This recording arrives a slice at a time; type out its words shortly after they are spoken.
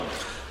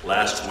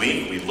Last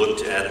week we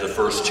looked at the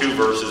first two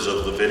verses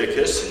of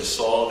Leviticus and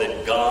saw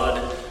that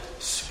God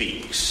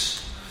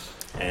speaks.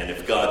 And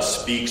if God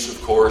speaks, of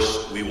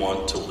course, we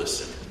want to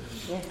listen.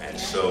 And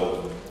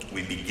so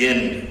we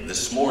begin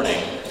this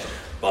morning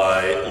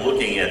by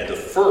looking at the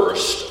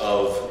first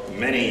of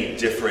many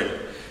different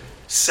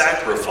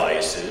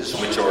sacrifices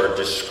which are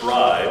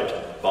described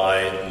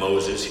by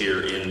Moses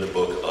here in the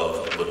book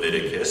of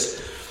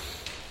Leviticus.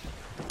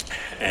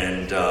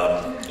 And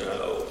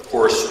of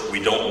course,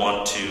 we don't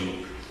want to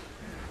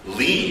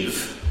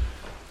leave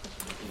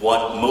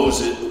what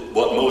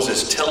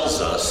Moses tells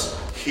us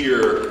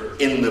here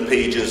in the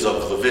pages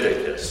of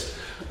Leviticus.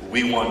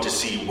 We want to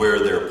see where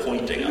they're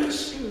pointing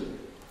us.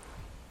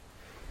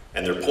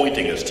 And they're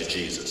pointing us to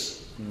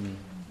Jesus.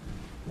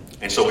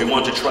 And so we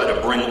want to try to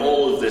bring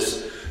all of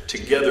this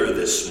together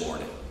this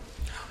morning.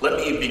 Let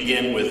me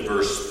begin with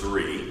verse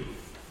 3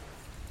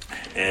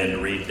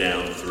 and read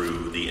down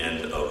through the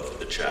end of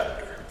the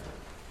chapter.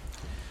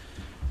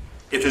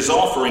 If his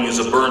offering is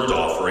a burnt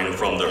offering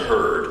from the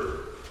herd,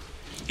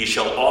 he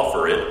shall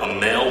offer it a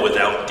male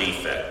without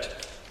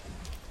defect.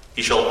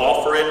 He shall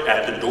offer it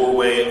at the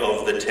doorway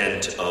of the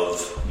tent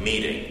of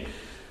meeting,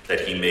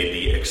 that he may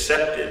be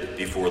accepted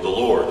before the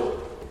Lord.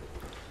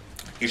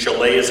 He shall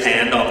lay his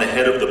hand on the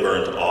head of the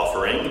burnt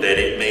offering, that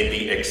it may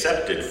be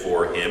accepted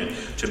for him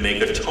to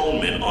make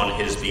atonement on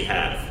his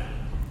behalf.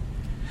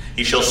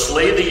 He shall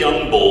slay the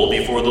young bull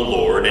before the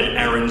Lord, and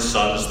Aaron's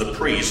sons, the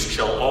priests,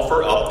 shall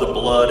offer up the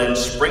blood and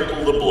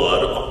sprinkle the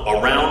blood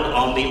around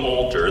on the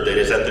altar that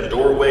is at the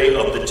doorway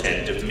of the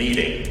tent of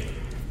meeting.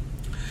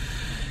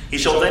 He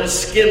shall then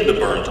skin the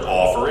burnt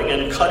offering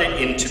and cut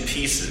it into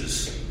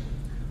pieces.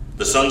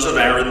 The sons of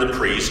Aaron the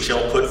priest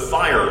shall put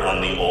fire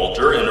on the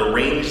altar and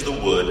arrange the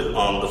wood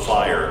on the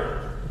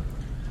fire.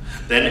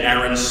 Then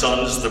Aaron's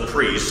sons the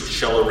priest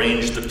shall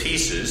arrange the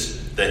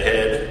pieces, the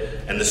head,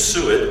 and the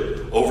suet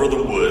over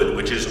the wood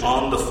which is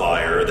on the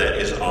fire that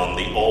is on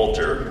the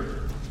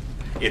altar.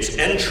 Its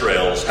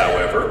entrails,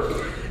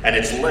 however, and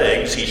its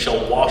legs he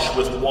shall wash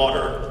with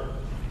water,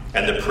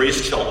 and the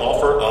priest shall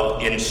offer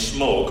up in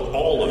smoke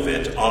all of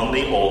it on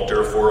the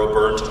altar for a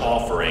burnt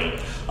offering,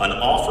 an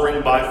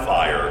offering by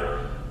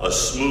fire, a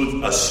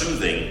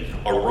soothing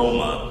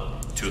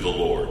aroma to the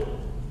Lord.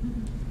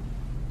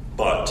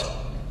 But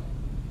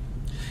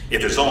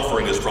if his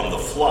offering is from the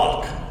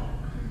flock,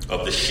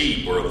 of the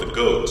sheep or of the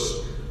goats,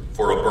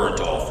 for a burnt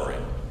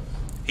offering,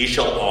 he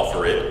shall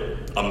offer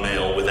it a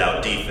male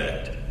without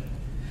defect.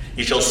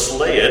 He shall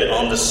slay it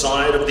on the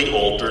side of the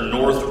altar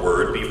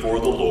northward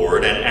before the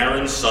Lord, and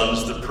Aaron's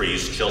sons the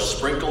priest shall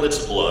sprinkle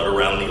its blood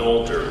around the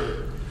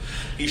altar.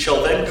 He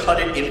shall then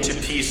cut it into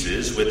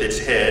pieces with its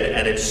head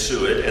and its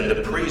suet, and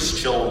the priest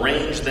shall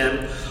range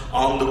them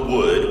on the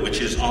wood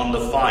which is on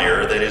the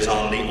fire that is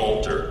on the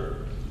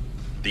altar.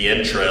 The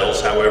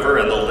entrails, however,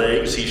 and the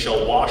legs he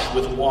shall wash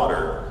with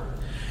water,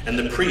 and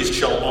the priest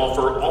shall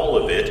offer all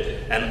of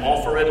it and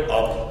offer it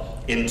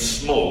up in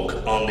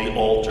smoke on the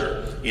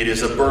altar. It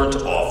is a burnt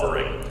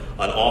offering,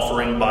 an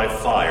offering by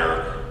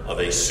fire of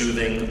a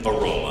soothing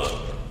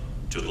aroma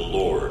to the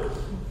Lord.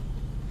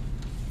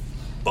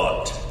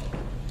 But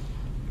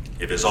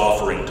if his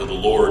offering to the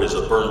Lord is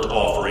a burnt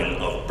offering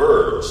of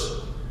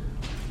birds,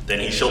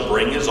 then he shall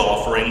bring his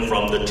offering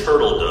from the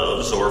turtle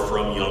doves or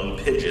from young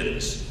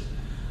pigeons.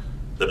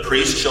 The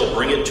priest shall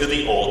bring it to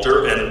the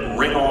altar and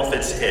wring off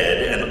its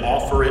head and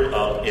offer it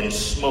up in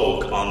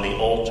smoke on the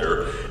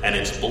altar, and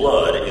its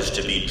blood is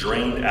to be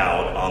drained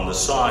out on the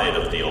side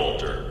of the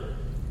altar.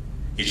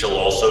 He shall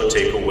also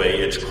take away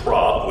its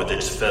crop with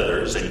its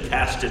feathers and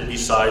cast it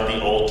beside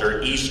the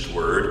altar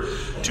eastward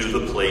to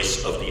the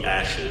place of the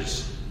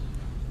ashes.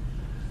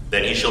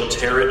 Then he shall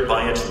tear it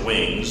by its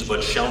wings,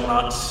 but shall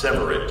not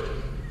sever it.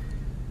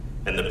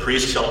 And the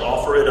priest shall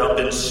offer it up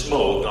in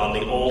smoke on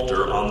the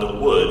altar on the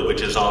wood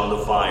which is on the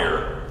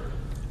fire.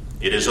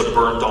 It is a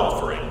burnt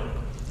offering,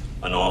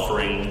 an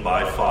offering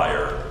by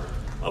fire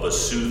of a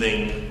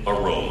soothing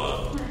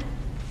aroma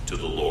to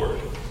the Lord.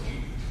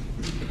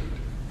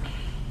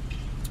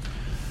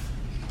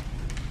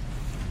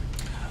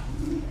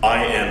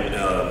 I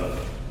am,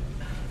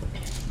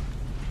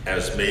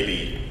 as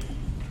maybe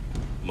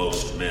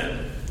most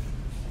men,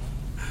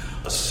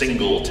 a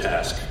single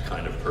task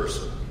kind of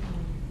person.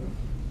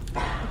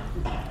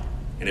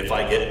 And if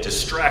I get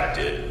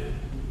distracted,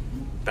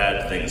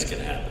 bad things can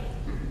happen.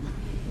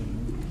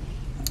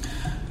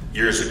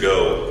 Years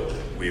ago,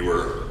 we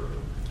were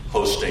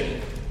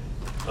hosting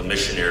a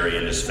missionary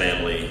and his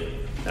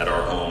family at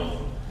our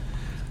home.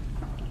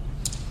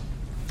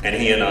 And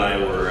he and I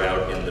were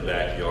out in the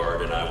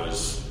backyard, and I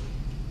was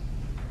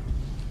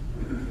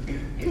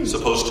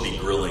supposed to be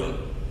grilling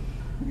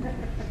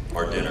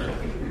our dinner.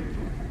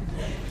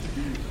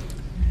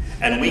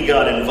 And we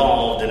got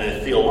involved in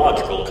a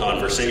theological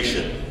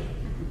conversation.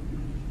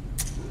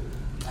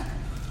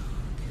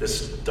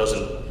 This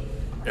doesn't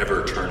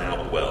ever turn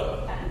out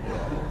well.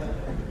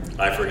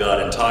 I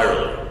forgot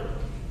entirely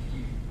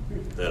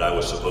that I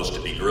was supposed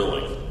to be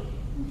grilling.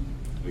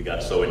 We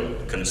got so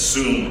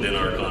consumed in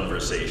our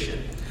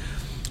conversation.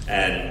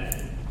 And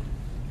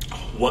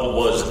What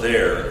was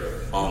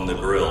there on the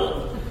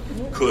grill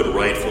could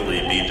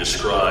rightfully be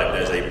described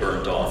as a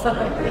burnt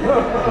offering.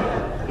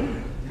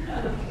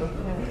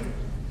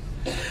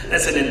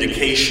 That's an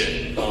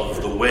indication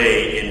of the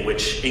way in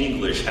which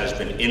English has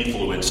been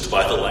influenced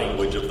by the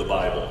language of the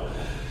Bible.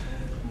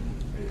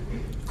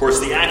 Of course,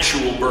 the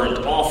actual burnt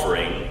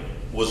offering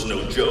was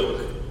no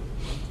joke.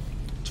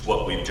 It's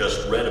what we've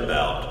just read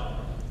about.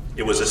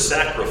 It was a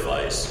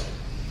sacrifice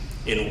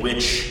in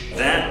which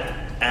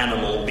that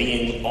animal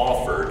being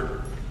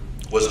offered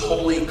was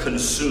wholly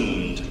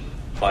consumed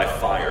by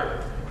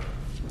fire.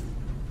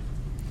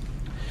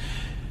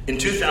 In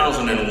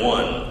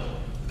 2001,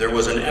 there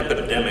was an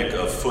epidemic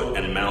of foot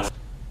and mouth.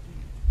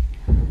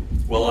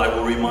 Well, I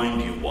will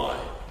remind you why.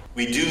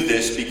 We do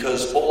this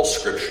because all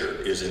Scripture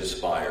is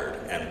inspired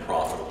and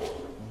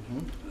profitable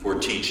for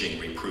teaching,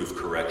 reproof,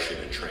 correction,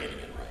 and training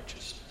in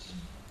righteousness.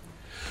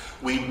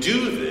 We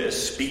do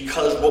this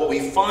because what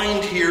we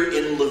find here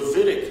in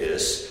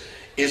Leviticus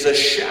is a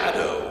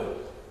shadow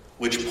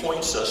which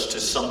points us to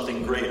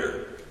something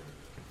greater.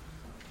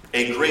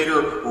 A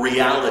greater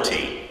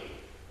reality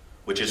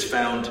which is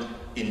found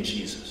in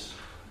Jesus.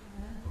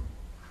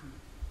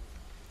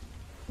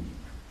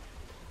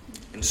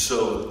 And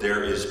so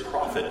there is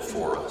profit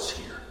for us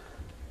here.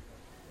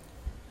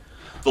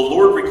 The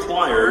Lord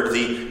required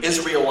the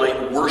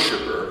Israelite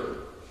worshiper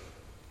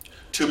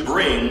to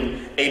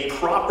bring a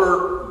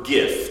proper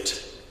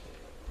gift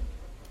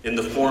in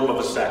the form of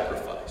a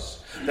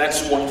sacrifice.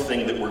 That's one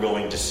thing that we're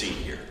going to see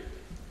here.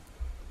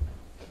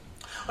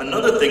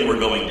 Another thing we're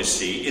going to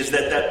see is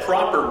that that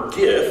proper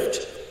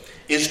gift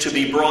is to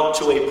be brought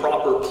to a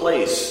proper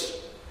place.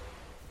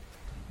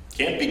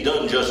 Can't be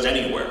done just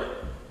anywhere.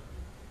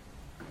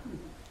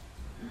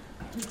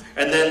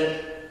 And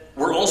then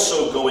we're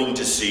also going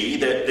to see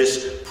that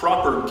this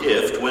proper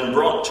gift, when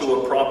brought to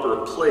a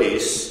proper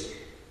place,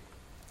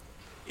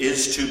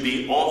 is to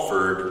be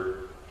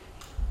offered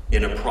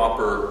in a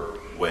proper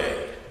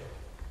way.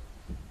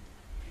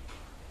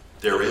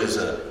 There is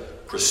a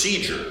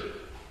procedure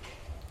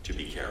to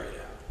be carried out.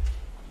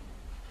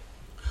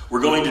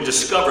 We're going to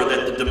discover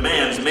that the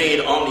demands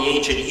made on the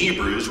ancient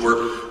Hebrews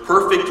were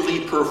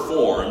perfectly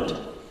performed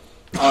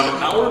on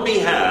our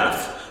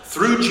behalf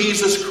through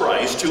Jesus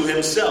Christ, who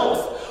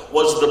himself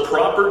was the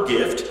proper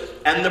gift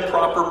and the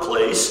proper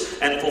place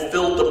and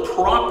fulfilled the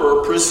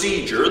proper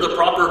procedure, the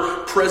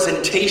proper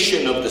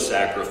presentation of the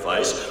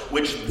sacrifice,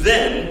 which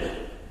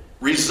then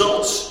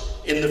results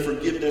in the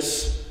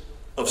forgiveness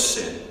of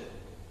sin.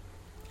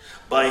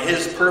 By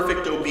his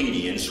perfect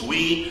obedience,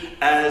 we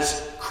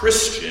as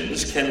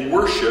Christians can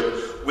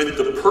worship with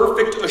the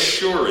perfect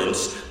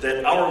assurance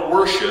that our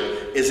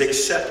worship is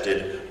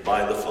accepted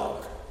by the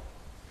Father.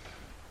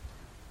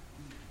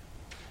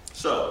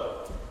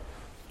 So,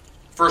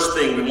 first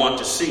thing we want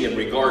to see in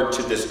regard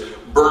to this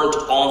burnt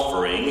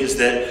offering is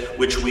that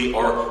which we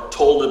are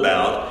told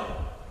about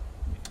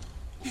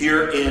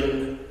here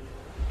in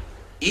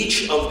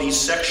each of these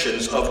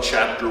sections of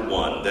chapter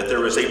 1, that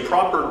there is a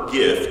proper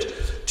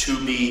gift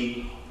to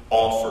be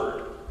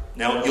offered.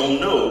 Now, you'll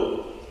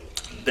note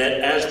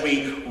that as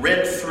we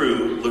read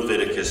through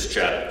Leviticus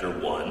chapter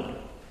 1,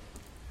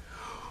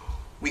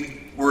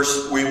 we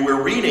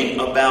were reading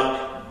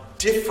about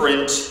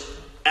different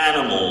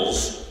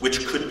animals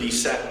which could be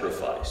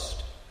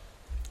sacrificed.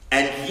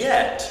 And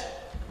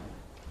yet,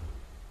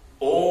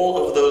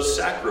 all of those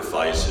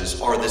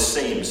sacrifices are the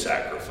same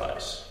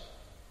sacrifice.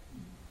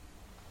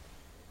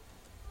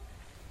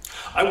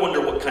 I wonder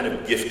what kind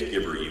of gift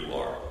giver you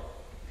are.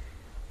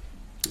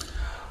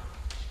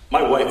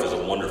 My wife is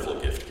a wonderful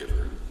gift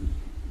giver.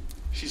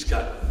 She's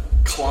got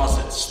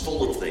closets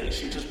full of things.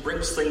 She just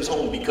brings things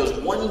home because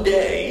one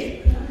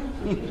day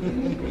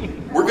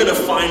we're going to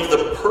find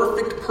the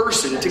perfect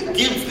person to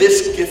give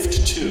this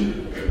gift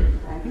to.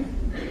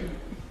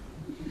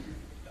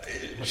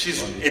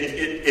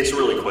 It's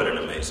really quite an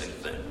amazing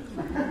thing.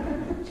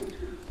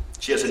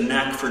 She has a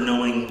knack for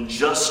knowing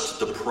just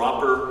the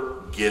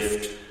proper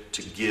gift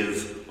to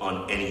give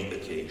on any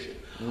occasion.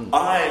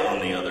 I, on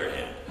the other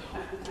hand,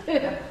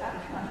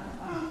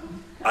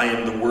 I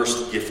am the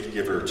worst gift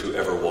giver to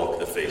ever walk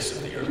the face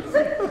of the earth.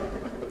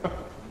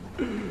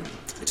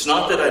 It's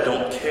not that I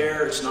don't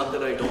care, it's not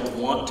that I don't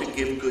want to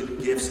give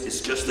good gifts, it's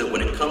just that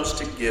when it comes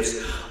to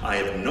gifts, I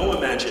have no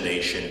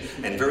imagination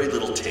and very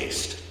little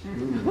taste.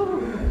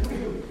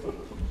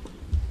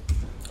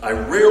 I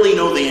rarely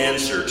know the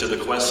answer to the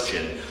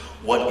question,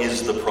 what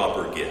is the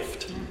proper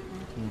gift?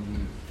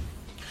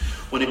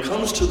 When it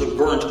comes to the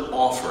burnt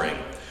offering,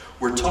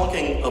 we're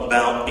talking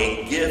about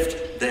a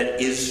gift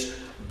that is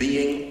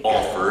being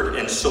offered,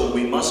 and so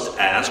we must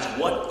ask,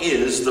 what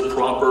is the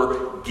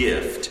proper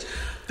gift?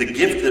 The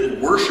gift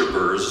that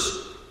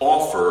worshipers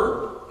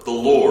offer the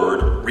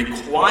Lord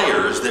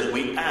requires that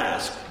we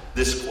ask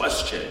this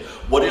question.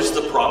 What is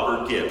the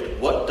proper gift?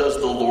 What does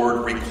the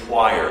Lord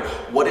require?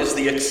 What is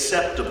the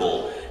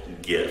acceptable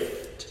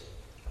gift?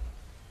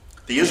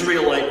 The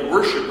Israelite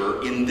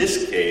worshiper, in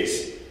this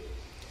case,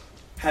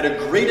 had a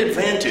great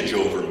advantage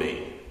over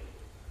me.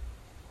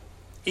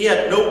 He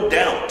had no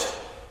doubt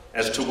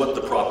as to what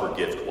the proper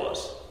gift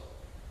was.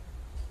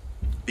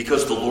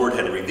 because the Lord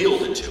had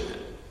revealed it to him.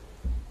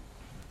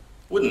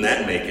 Wouldn't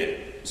that make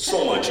it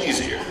so much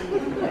easier?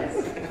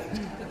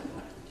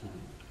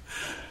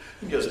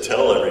 You just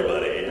tell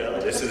everybody,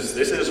 this is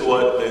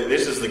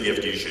the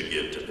gift you should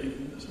give to me.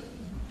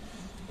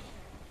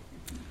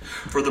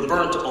 For the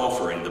burnt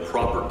offering, the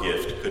proper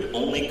gift could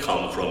only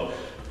come from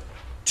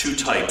two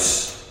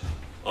types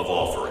of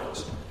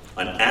offerings: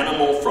 an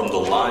animal from the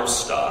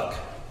livestock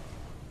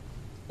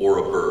or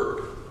a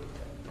bird.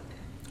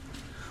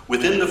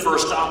 Within the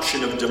first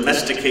option of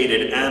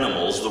domesticated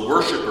animals, the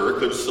worshiper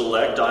could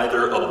select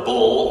either a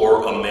bull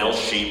or a male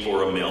sheep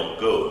or a male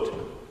goat.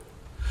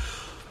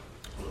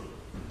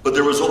 But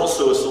there was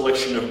also a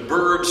selection of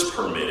birds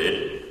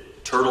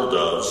permitted: turtle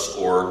doves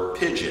or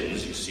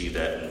pigeons. You see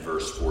that in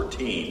verse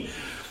 14.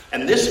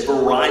 And this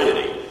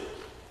variety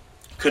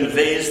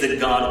conveys that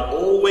God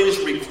always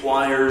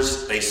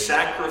requires a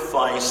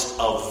sacrifice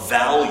of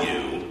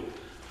value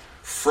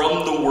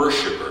from the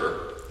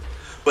worshiper,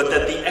 but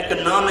that the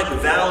economic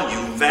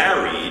value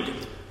varied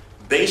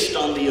based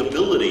on the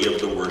ability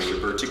of the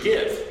worshiper to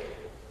give.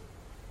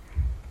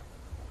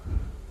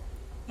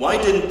 Why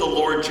didn't the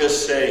Lord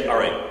just say, all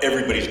right,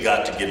 everybody's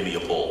got to give me a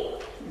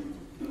bull?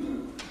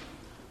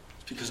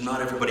 It's because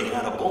not everybody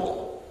had a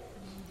bull.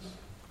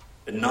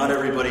 And not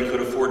everybody could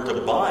afford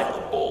to buy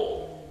a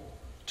bull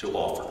to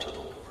offer to the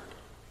Lord.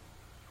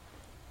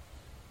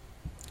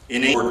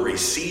 The Lord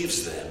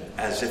receives them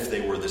as if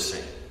they were the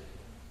same.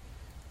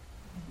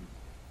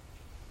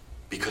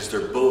 Because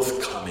they're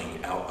both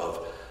coming out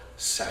of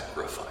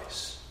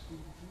sacrifice.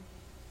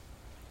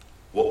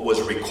 What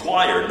was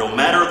required, no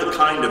matter the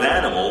kind of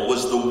animal,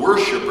 was the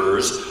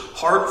worshiper's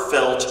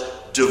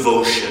heartfelt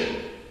devotion.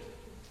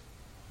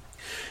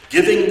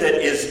 Giving that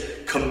is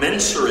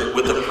commensurate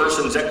with a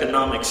person's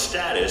economic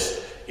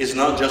status is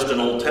not just an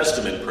Old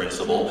Testament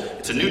principle,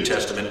 it's a New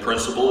Testament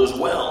principle as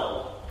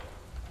well.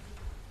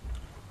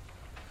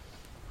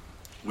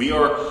 We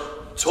are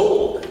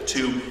told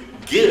to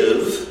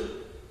give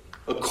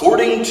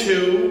according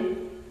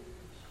to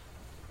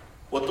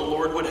what the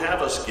Lord would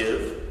have us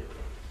give.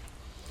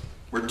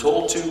 We're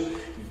told to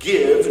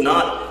give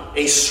not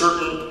a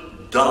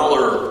certain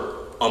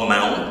dollar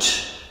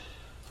amount.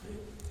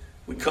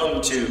 We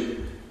come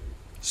to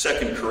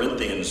 2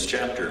 Corinthians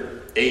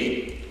chapter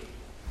 8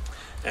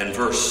 and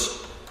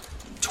verse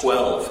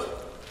 12.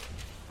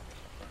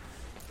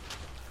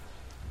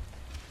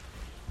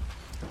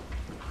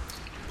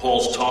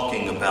 Paul's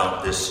talking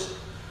about this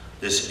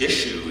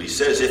issue. He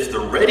says, if the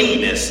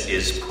readiness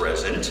is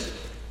present,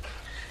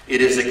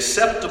 it is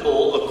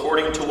acceptable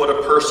according to what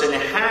a person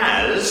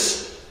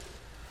has,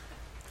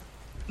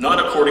 not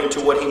according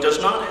to what he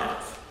does not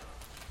have.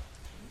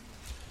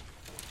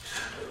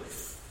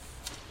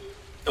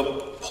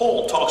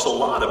 Paul talks a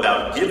lot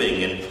about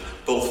giving in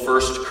both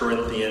 1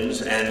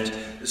 Corinthians and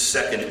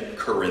 2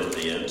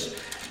 Corinthians.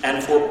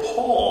 And for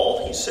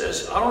Paul, he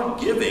says, our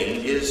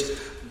giving is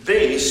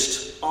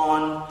based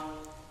on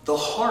the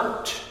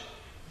heart,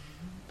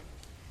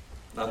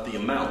 not the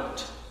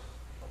amount.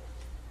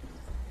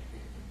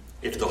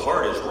 If the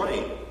heart is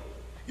right,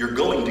 you're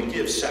going to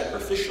give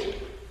sacrificially.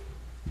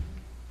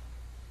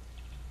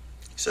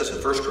 He says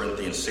in 1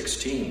 Corinthians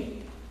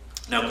 16,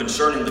 now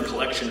concerning the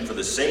collection for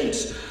the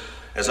saints,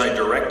 as I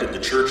directed the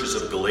churches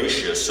of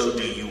Galatia, so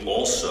do you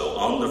also.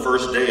 On the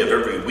first day of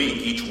every week,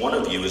 each one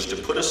of you is to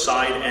put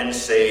aside and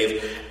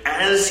save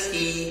as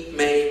he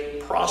may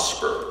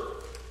prosper,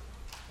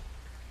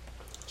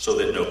 so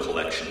that no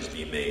collections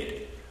be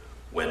made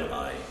when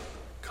I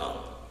come.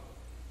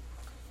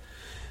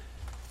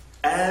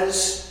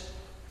 As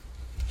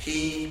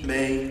he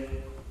may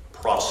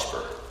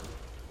prosper.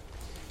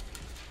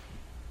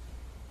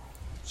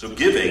 So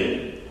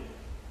giving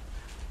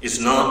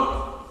is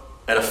not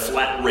at a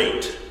flat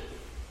rate.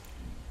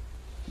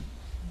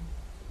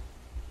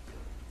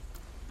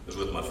 I was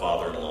with my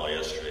father-in-law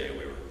yesterday.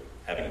 We were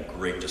having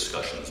great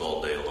discussions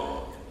all day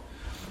long.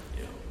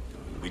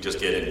 We just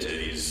get into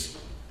these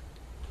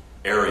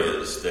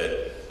areas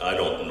that I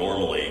don't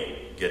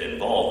normally get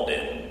involved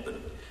in, but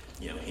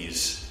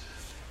he's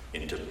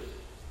into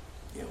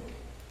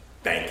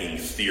banking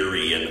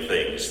theory and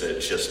things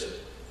that just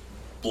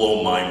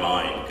blow my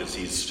mind because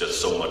he's just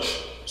so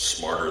much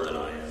smarter than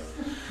I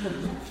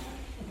am.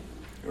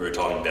 We were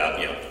talking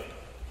about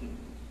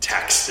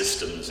tax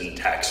systems and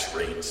tax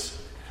rates.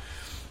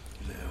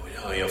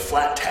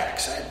 Flat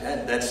tax,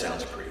 that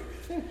sounds pretty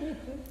good.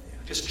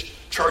 Just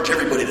charge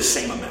everybody the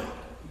same amount.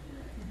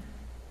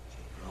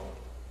 Well,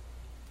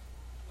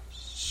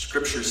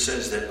 Scripture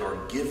says that our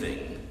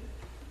giving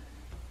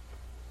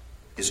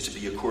is to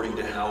be according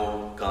to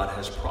how God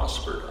has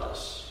prospered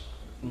us.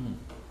 Mm-hmm.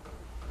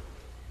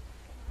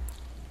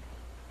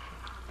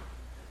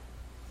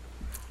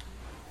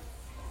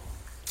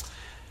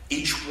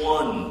 Each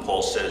one,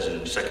 Paul says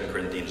in 2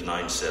 Corinthians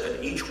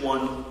 9:7, each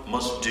one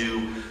must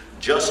do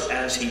just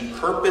as he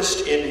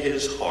purposed in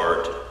his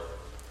heart,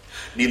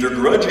 neither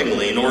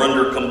grudgingly nor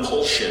under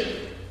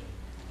compulsion,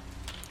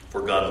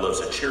 for God loves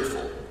a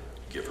cheerful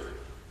giver.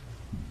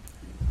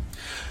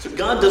 So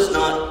God does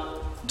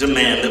not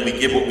demand that we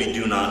give what we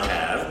do not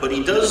have, but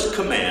he does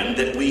command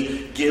that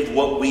we give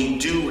what we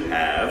do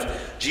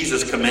have.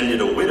 Jesus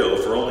commended a widow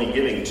for only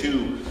giving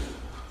 2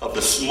 of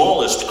the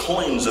smallest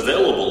coins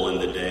available in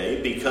the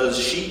day because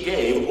she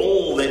gave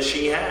all that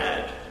she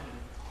had.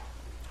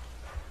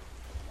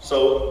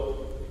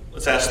 So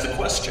let's ask the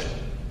question: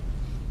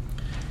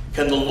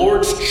 can the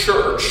Lord's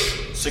church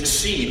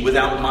succeed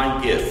without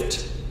my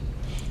gift?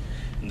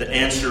 And the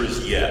answer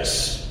is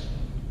yes,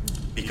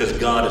 because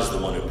God is the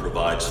one who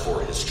provides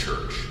for his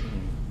church.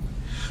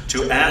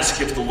 To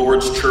ask if the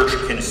Lord's church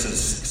can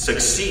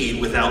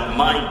succeed without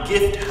my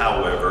gift,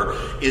 however,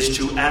 is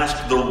to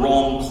ask the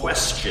wrong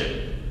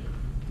question.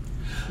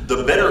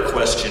 The better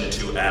question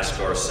to ask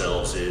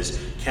ourselves is,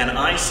 can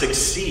I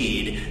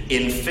succeed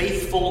in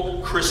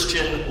faithful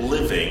Christian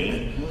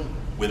living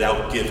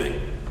without giving?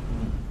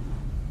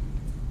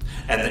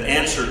 And the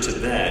answer to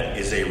that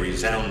is a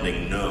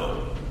resounding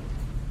no.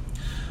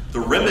 The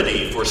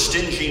remedy for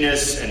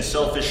stinginess and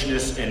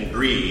selfishness and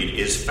greed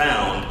is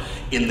found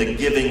in the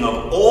giving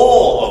of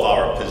all of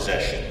our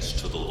possessions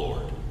to the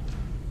Lord.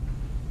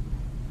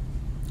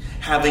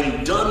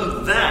 Having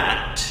done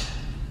that,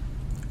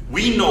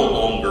 we no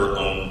longer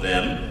own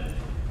them,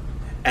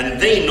 and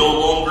they no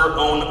longer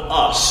own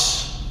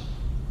us.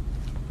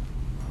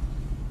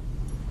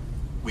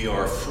 We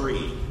are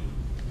free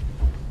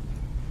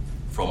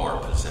from our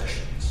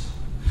possessions.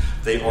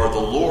 They are the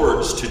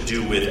Lord's to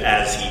do with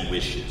as he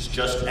wishes,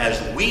 just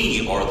as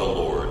we are the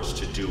Lord's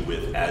to do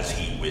with as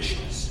he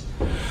wishes.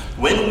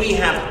 When we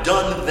have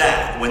done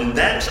that, when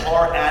that's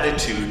our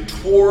attitude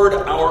toward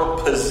our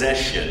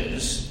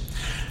possessions,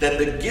 then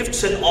the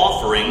gifts and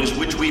offerings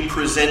which we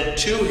present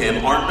to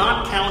him are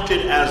not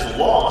counted as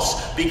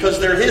loss because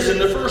they're his in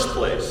the first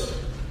place.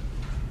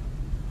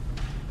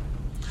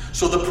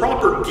 So the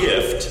proper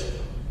gift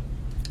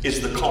is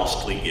the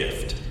costly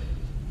gift.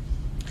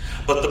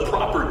 But the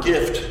proper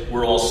gift,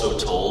 we're also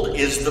told,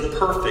 is the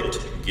perfect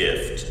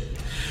gift.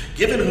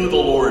 Given who the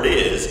Lord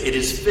is, it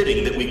is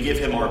fitting that we give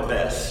him our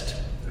best.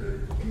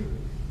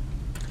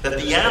 That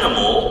the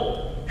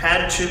animal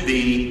had to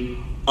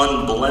be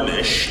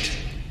unblemished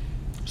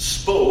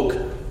spoke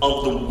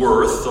of the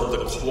worth, of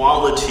the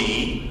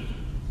quality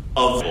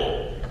of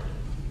it.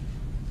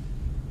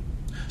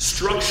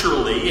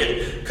 Structurally,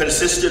 it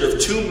consisted of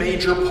 2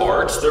 major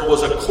parts. There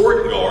was a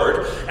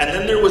courtyard, and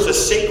then there was a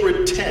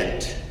sacred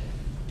tent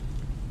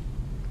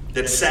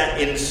that sat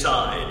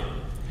inside.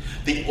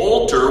 The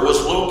altar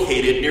was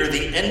located near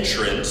the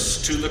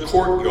entrance to the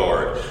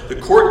courtyard. The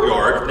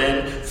courtyard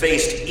then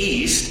faced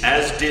east,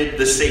 as did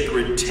the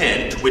sacred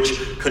tent, which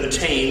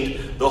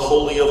contained the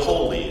Holy of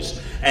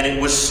Holies. And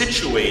it was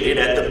situated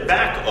at the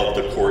back of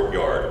the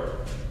courtyard.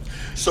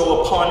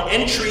 So upon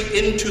entry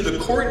into the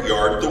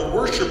courtyard, the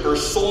worshiper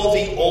saw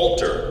the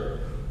altar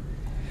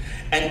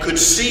and could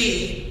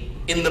see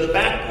in the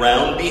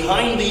background,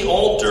 behind the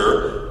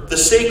altar, the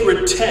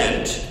sacred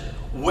tent,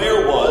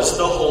 where was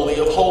the Holy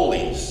of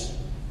Holies.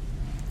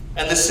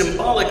 And the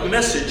symbolic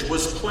message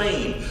was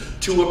plain: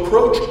 to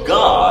approach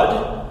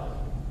God,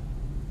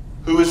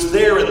 who is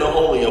there in the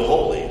Holy of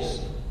Holies,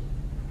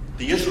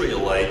 the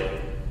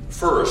Israelite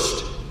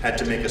first had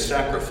to make a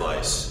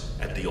sacrifice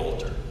at the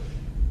altar.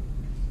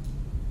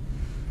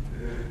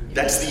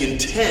 That's the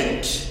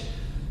intent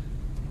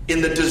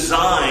in the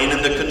design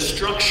and the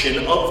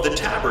construction of the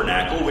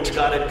tabernacle which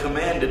God had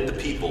commanded the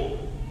people.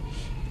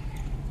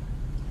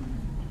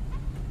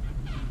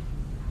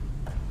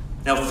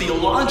 Now,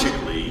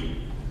 theologically,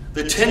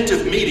 the tent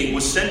of meeting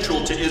was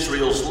central to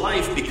Israel's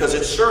life because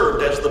it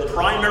served as the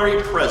primary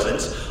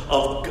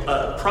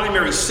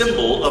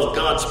symbol of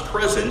God's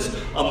presence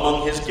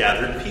among his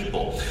gathered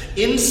people.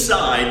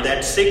 Inside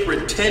that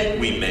sacred tent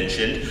we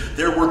mentioned,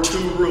 there were 2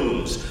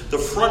 rooms. The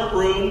front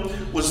room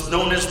was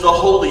known as the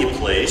holy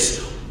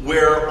place,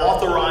 where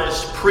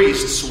authorized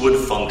priests would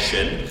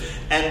function,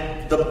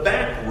 and the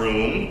back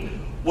room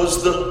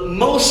was the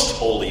most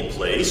holy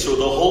place, or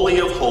the Holy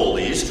of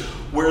Holies,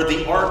 where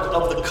the Ark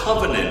of the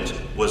Covenant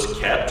was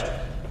kept.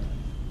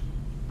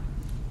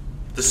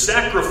 The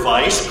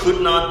sacrifice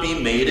could not be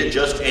made at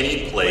just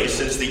any place,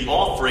 since the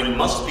offering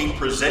must be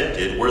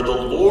presented where the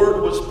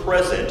Lord was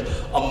present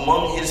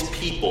among his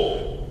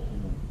people.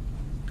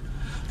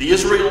 The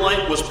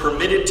Israelite was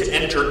permitted to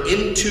enter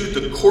into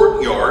the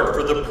courtyard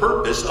for the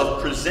purpose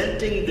of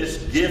presenting this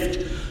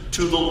gift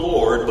to the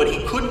Lord, but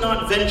he could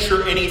not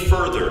venture any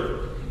further.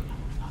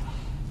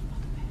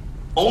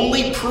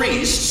 Only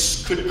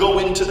priests could go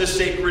into the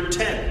sacred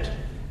tent.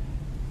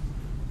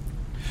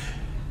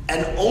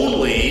 And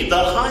only the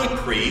high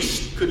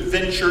priest could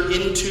venture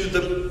into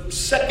the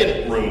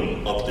second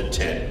room of the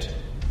tent,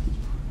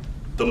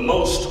 the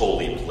most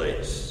holy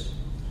place.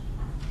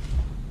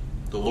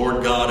 The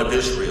Lord God of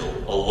Israel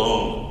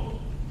alone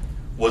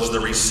was the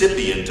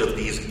recipient of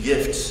these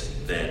gifts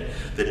then.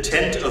 The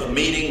tent of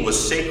meeting was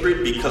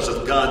sacred because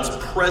of God's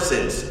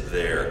presence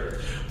there,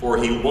 for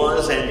he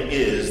was and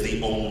is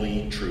the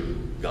only true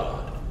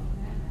God.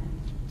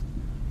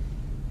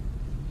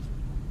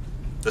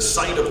 The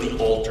site of the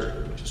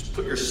altar Just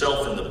put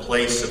yourself in the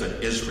place of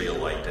an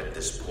Israelite at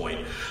this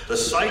point. The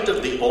sight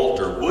of the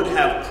altar would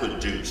have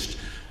produced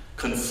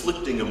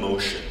conflicting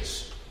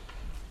emotions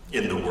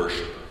in the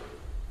worshiper.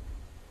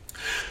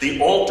 The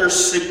altar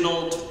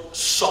signaled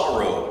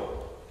sorrow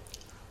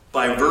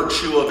by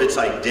virtue of its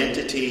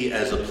identity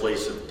as a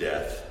place of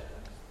death.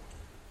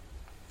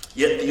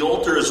 Yet the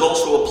altar is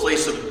also a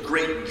place of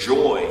great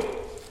joy.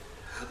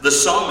 The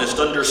psalmist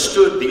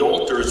understood the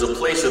altar as a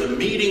place of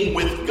meeting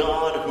with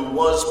God who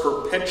was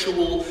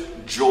perpetual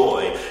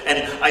joy.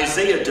 And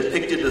Isaiah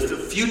depicted the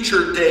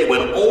future day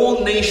when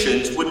all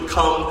nations would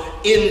come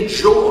in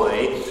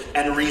joy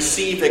and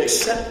receive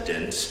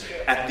acceptance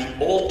at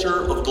the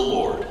altar of the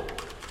Lord.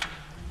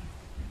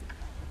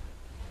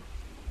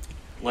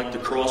 Like the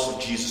cross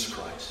of Jesus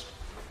Christ,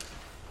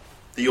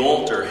 the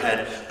altar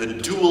had the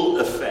dual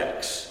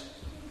effects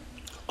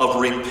of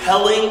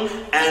repelling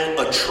and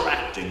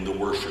attracting the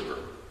worshiper.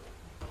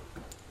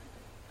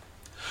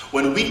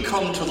 When we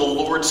come to the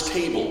Lord's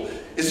table,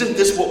 isn't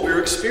this what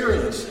we're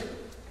experiencing?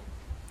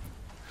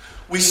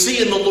 We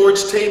see in the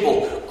Lord's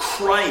table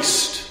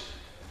Christ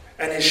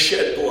and his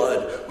shed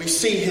blood. We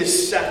see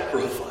his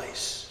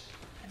sacrifice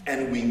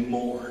and we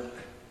mourn.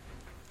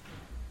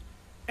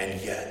 And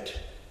yet,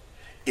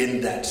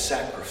 in that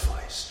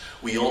sacrifice,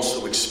 we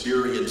also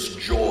experience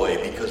joy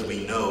because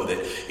we know that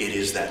it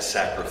is that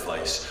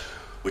sacrifice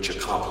which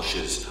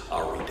accomplishes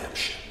our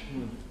redemption.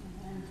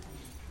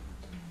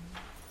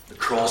 The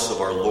cross of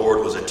our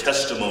Lord was a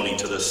testimony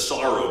to the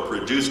sorrow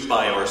produced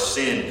by our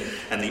sin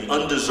and the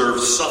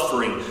undeserved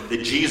suffering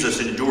that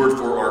Jesus endured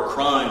for our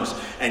crimes.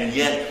 And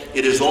yet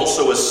it is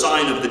also a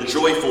sign of the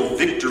joyful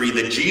victory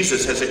that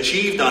Jesus has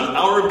achieved on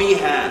our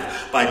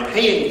behalf by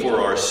paying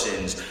for our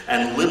sins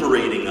and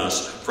liberating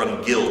us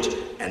from guilt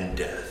and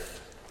death.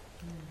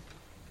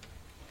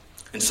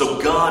 And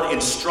so God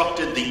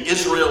instructed the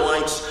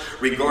Israelites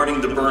regarding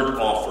the burnt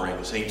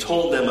offerings. And he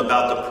told them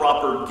about the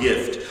proper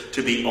gift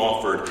to be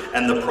offered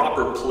and the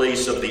proper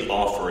place of the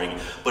offering.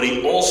 But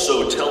he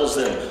also tells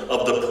them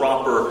of the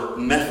proper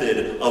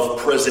method of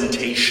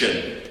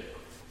presentation.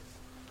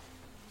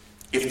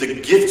 If the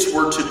gifts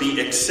were to be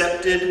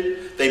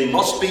accepted, they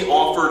must be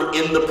offered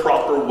in the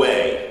proper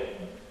way.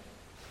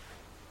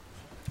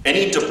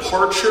 Any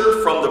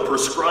departure from the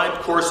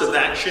prescribed course of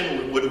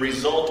action would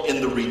result in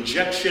the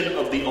rejection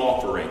of the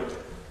offering.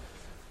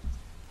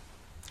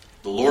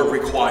 The Lord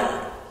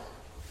required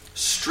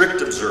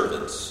strict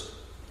observance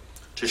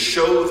to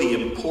show the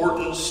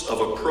importance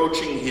of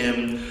approaching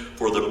him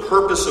for the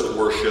purpose of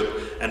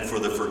worship and for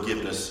the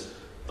forgiveness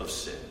of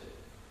sin.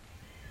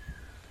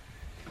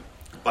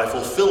 By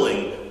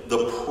fulfilling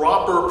the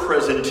proper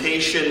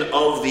presentation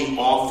of the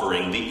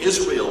offering, the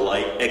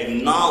Israelite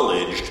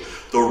acknowledged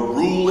the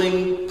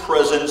ruling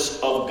presence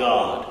of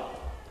God.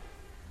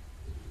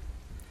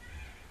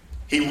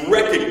 He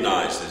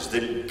recognizes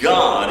that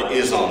God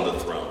is on the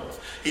throne.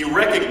 He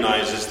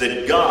recognizes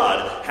that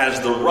God has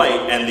the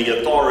right and the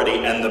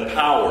authority and the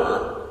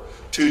power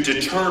to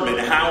determine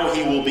how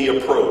he will be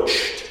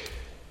approached.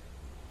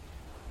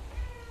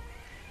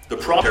 The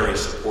military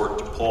support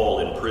to Paul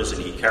in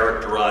prison, he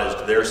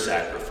characterized their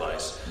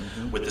sacrifice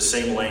with the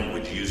same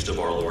language used of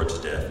our Lord's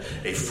death.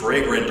 A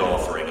fragrant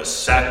offering, a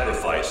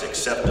sacrifice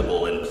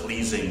acceptable and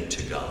pleasing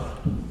to God.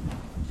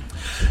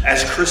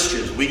 As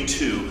Christians, we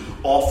too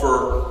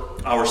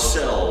offer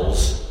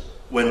ourselves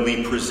when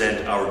we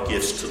present our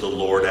gifts to the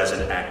Lord as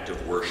an act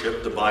of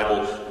worship. The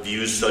Bible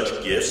views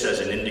such gifts as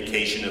an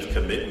indication of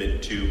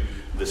commitment to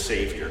the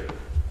Savior.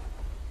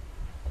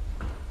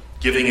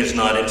 Giving is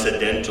not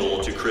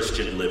incidental to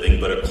Christian living,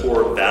 but a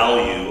core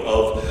value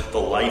of the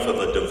life of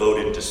a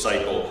devoted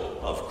disciple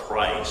of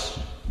Christ.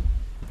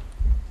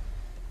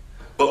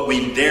 But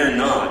we dare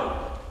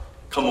not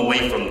come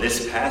away from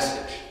this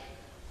passage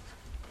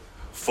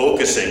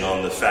focusing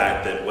on the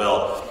fact that,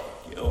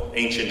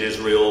 ancient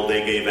Israel,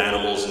 they gave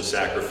animals in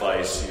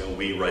sacrifice,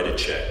 we write a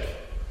check.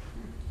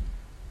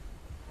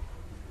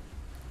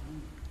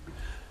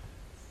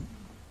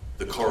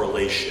 The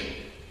correlation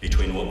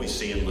between what we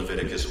see in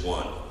Leviticus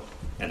 1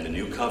 and the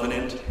new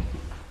covenant,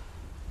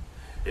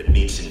 it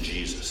meets in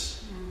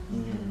Jesus.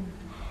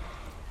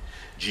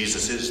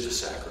 Jesus is the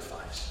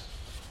sacrifice.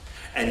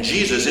 And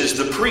Jesus is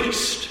the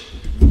priest.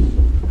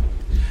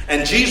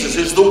 And Jesus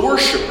is the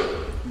worshiper.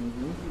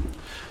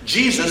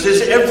 Jesus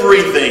is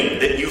everything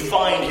that you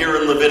find here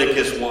in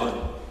Leviticus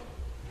 1.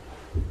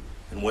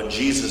 And what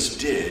Jesus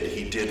did,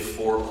 he did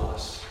for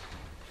us.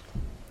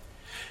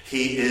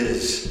 He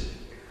is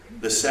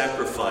the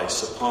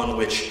sacrifice upon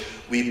which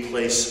we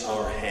place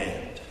our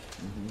hand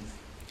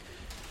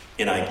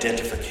in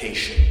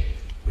identification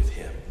with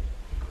him.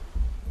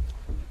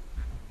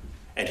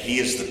 And he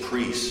is the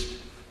priest,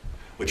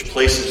 which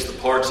places the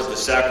parts of the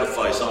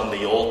sacrifice on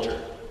the altar.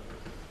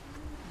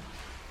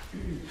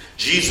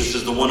 Jesus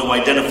is the one who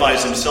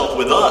identifies himself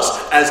with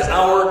us as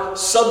our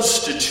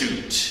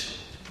substitute.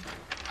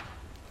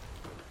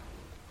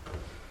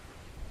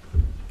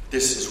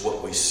 This is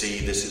what we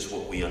see. This is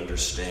what we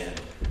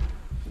understand.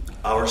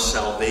 Our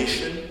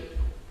salvation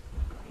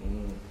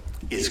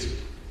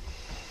is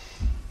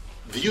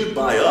viewed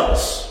by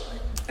us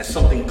as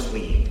something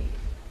clean.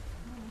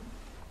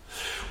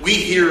 We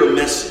hear a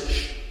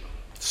message.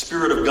 The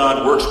Spirit of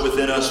God works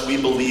within us. We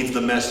believe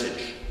the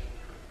message.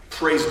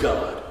 Praise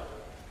God.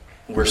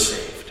 We're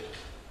saved.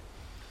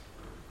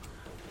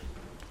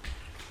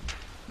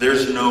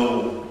 There's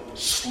no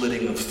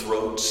slitting of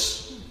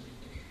throats.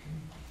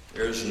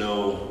 There's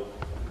no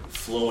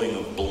flowing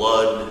of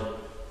blood.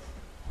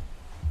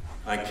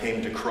 I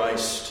came to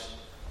Christ.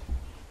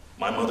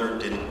 My mother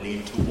didn't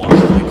need to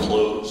wash my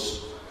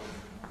clothes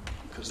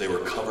because they were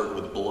covered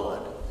with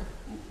blood.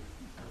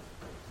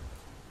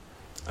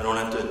 I don't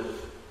have to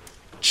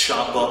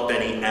chop up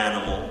any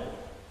animal.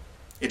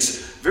 It's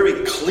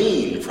very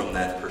clean from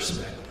that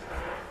perspective.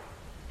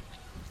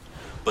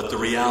 But the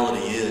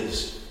reality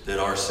is that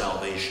our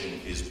salvation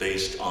is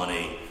based on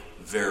a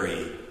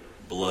very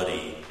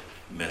bloody,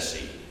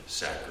 messy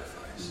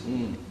sacrifice.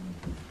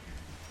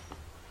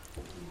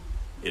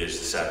 It is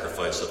the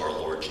sacrifice of our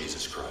Lord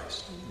Jesus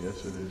Christ.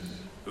 Yes, it is.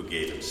 Who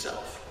gave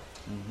himself,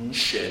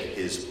 shed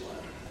his blood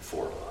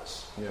for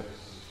us. Yes.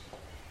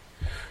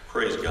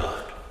 Praise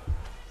God.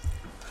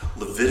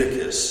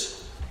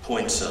 Leviticus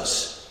points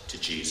us to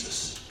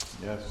Jesus.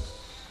 Yes.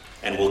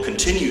 And will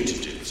continue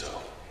to do so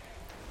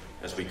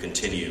as we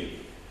continue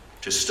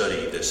to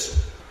study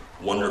this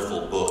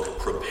wonderful book,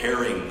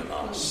 preparing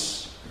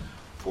us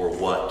for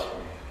what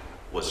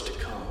was to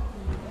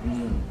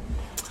come.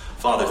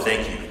 Father,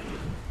 thank you.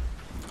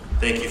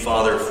 Thank you,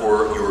 Father,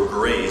 for your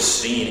grace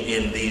seen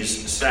in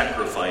these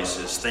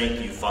sacrifices.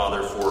 Thank you,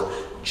 Father, for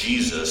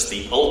Jesus,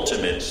 the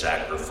ultimate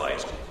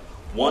sacrifice,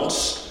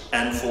 once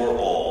and for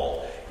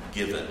all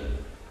given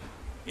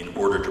in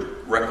order to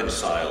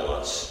reconcile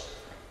us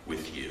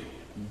with you.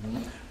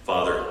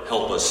 Father,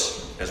 help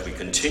us as we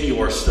continue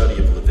our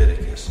study of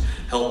Leviticus.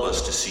 Help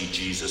us to see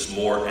Jesus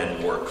more and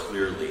more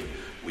clearly,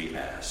 we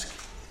ask.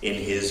 In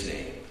his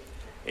name,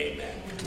 amen.